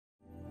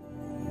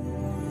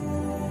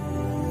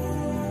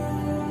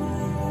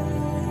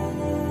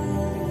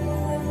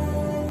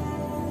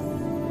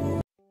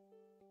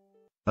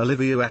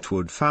Olivia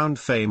Attwood found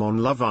fame on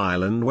Love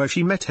Island, where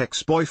she met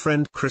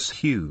ex-boyfriend Chris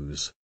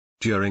Hughes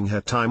during her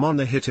time on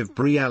the hit of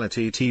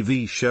reality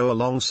TV show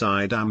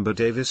alongside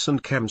Davies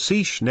and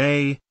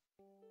Cetinay.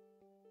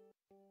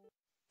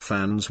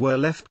 Fans were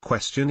left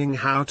questioning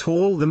how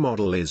tall the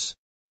model is.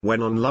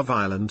 When on Love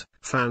Island,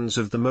 fans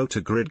of the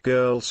Motogrid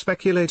girl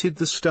speculated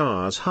the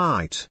star's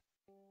height,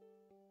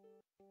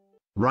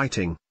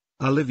 writing,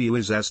 "Olivia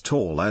is as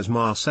tall as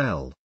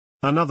Marcel."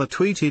 Another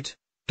tweeted,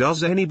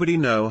 "Does anybody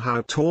know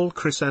how tall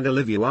Chris and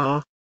Olivia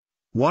are?"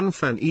 One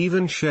fan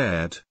even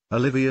shared,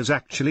 "Olivia's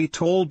actually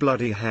tall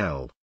bloody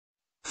hell."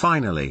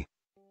 Finally,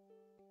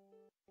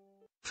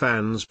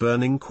 fans'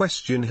 burning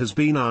question has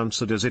been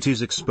answered, as it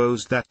is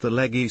exposed that the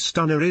leggy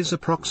stunner is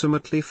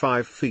approximately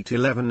 5 feet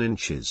 11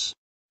 inches.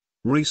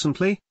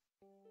 Recently,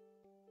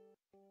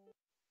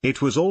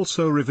 it was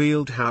also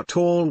revealed how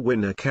tall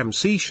winner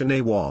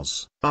Cetinay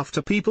was,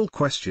 after people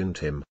questioned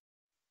him.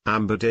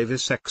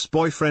 Davies'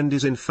 ex-boyfriend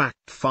is in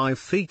fact 5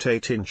 feet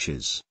 8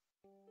 inches,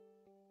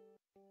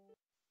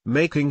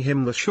 making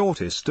him the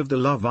shortest of the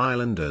Love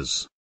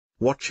Islanders.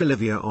 Watch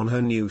Olivia on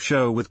her new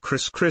show with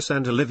Chris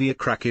and Olivia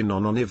cracking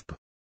on ITVBe.